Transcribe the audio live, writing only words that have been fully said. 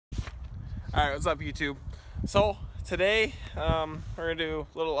Alright, what's up YouTube? So today we're going to do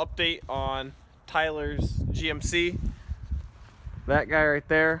a little update on Tyler's GMC. That guy right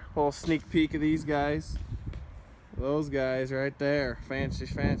there, a little sneak peek of these guys. Those guys right there, fancy.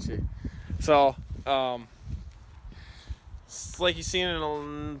 So, it's like you seen in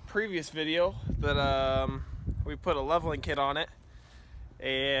a previous video that we put a leveling kit on it.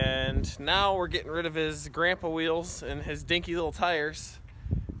 And now we're getting rid of his grandpa wheels and his dinky little tires.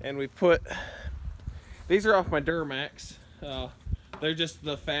 And we put, these are off my Duramax. They're just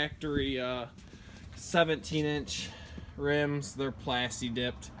the factory 17-inch rims. They're plasti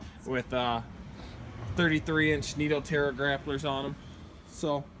dipped with 33-inch nito tera grapplers on them.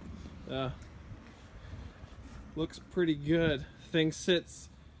 So, looks pretty good. Thing sits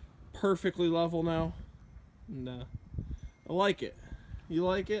perfectly level now, and I like it. You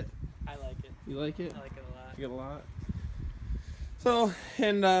like it? I like it. You like it? I like it a lot. You get a lot. So,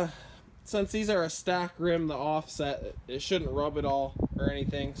 and since these are a stock rim, the offset, it shouldn't rub at all or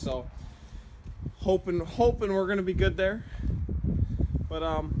anything. So, hoping we're gonna be good there. But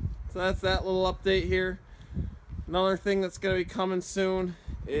so that's that little update here. Another thing that's gonna be coming soon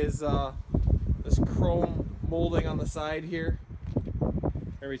is this chrome molding on the side here.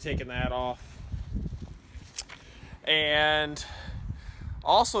 Gonna be taking that off. And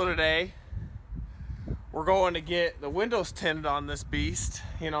also today, we're going to get the windows tinted on this beast,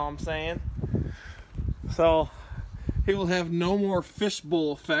 you know what I'm saying? So, he will have no more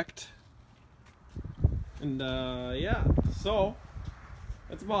fishbowl effect. And, yeah, so,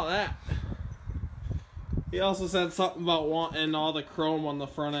 that's about that. He also said something about wanting all the chrome on the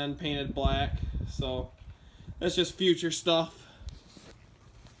front end painted black, so, that's just future stuff.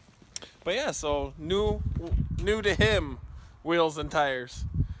 But yeah, so, new to him, wheels and tires.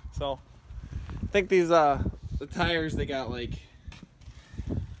 So, I think these the tires, they got like,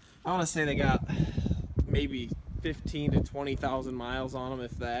 I want to say they got maybe 15 to 20,000 miles on them,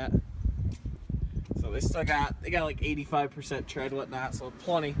 if that. So they still got like 85% tread, whatnot, so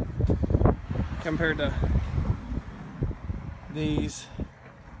plenty compared to these.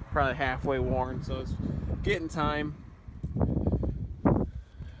 Probably halfway worn, so it's getting time.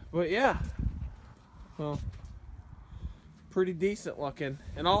 But yeah, well, pretty decent looking.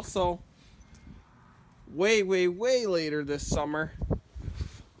 And also, way later this summer,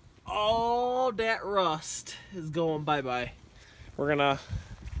 all that rust is going bye-bye. We're gonna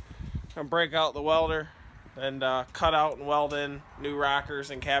break out the welder and cut out and weld in new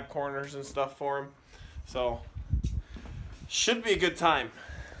rockers and cab corners and stuff for him. So, should be a good time.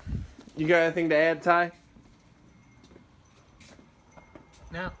 You got anything to add, Ty?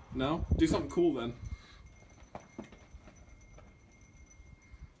 No. No? Do something cool then.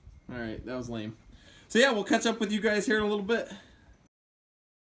 Alright, that was lame. So yeah, we'll catch up with you guys here in a little bit.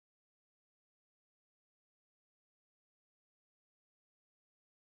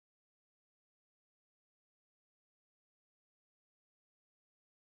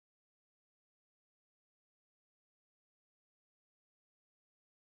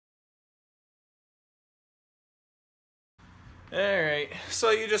 Alright,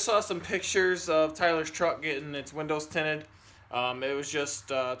 so you just saw some pictures of Tyler's truck getting its windows tinted. It was just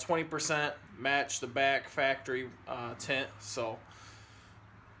 20% match the back factory tint. So,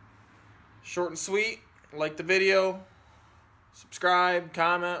 short and sweet. Like the video, subscribe,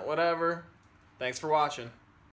 comment, whatever. Thanks for watching.